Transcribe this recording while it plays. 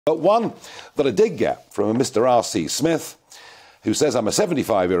But one that I did get from a Mr. R.C. Smith, who says, I'm a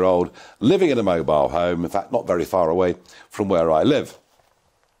 75-year-old living in a mobile home, in fact, not very far away from where I live.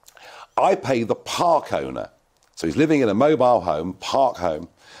 I pay the park owner, so he's living in a mobile home, park home.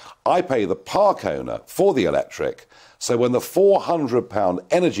 I pay the park owner for the electric, so when the £400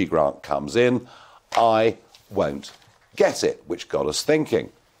 energy grant comes in, I won't get it, which got us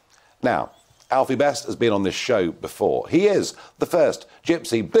thinking. Now, Alfie Best has been on this show before. He is the first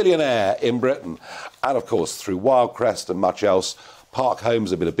gypsy billionaire in Britain. And, of course, through Wyldecrest and much else, park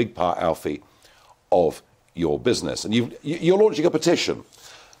homes have been a big part, Alfie, of your business. And you're launching a petition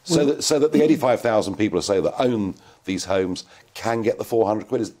so that the 85,000 people who say that own these homes can get the 400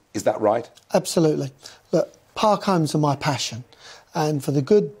 quid. Is that right? Absolutely. Look, park homes are my passion. And for the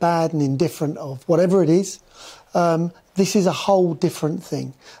good, bad and indifferent of whatever it is, this is a whole different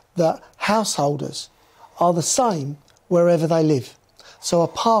thing. That householders are the same wherever they live. So a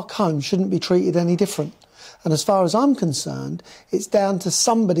park home shouldn't be treated any different. And as far as I'm concerned, it's down to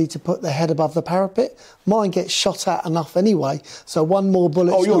somebody to put their head above the parapet. Mine gets shot at enough anyway, so one more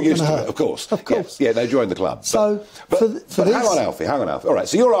bullet's not going to hurt. Oh, you're used to it, of course. Of course. Yeah, no, join the club. So, but hang on, Alfie, hang on, Alfie. All right,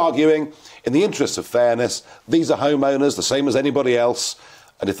 so you're arguing, in the interests of fairness, these are homeowners, the same as anybody else,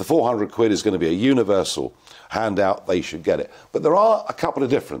 and if the 400 quid is going to be a universal handout, they should get it. But there are a couple of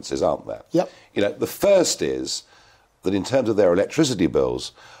differences, aren't there? Yep. You know, the first is that in terms of their electricity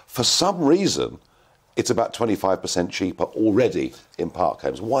bills, for some reason, it's about 25% cheaper already in park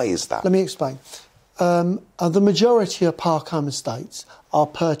homes. Why is that? Let me explain. The majority of park home estates are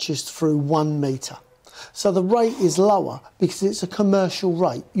purchased through 1 metre. So the rate is lower because it's a commercial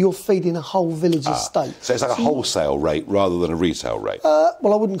rate. You're feeding a whole village estate. So it's like a wholesale rate rather than a retail rate?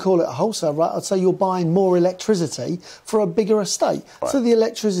 Well, I wouldn't call it a wholesale rate. I'd say you're buying more electricity for a bigger estate. Right. So the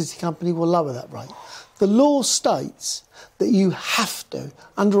electricity company will lower that rate. The law states that you have to,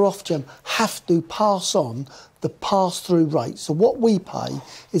 under Ofgem, have to pass on the pass-through rate. So what we pay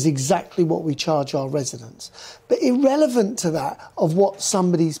is exactly what we charge our residents. But irrelevant to that of what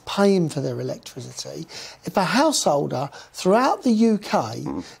somebody's paying for their electricity, if a householder throughout the UK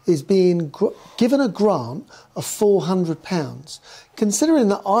is being given a grant of £400, considering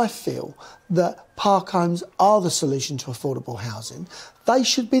that I feel that park homes are the solution to affordable housing, they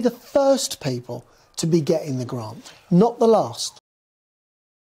should be the first people to be getting the grant, not the last.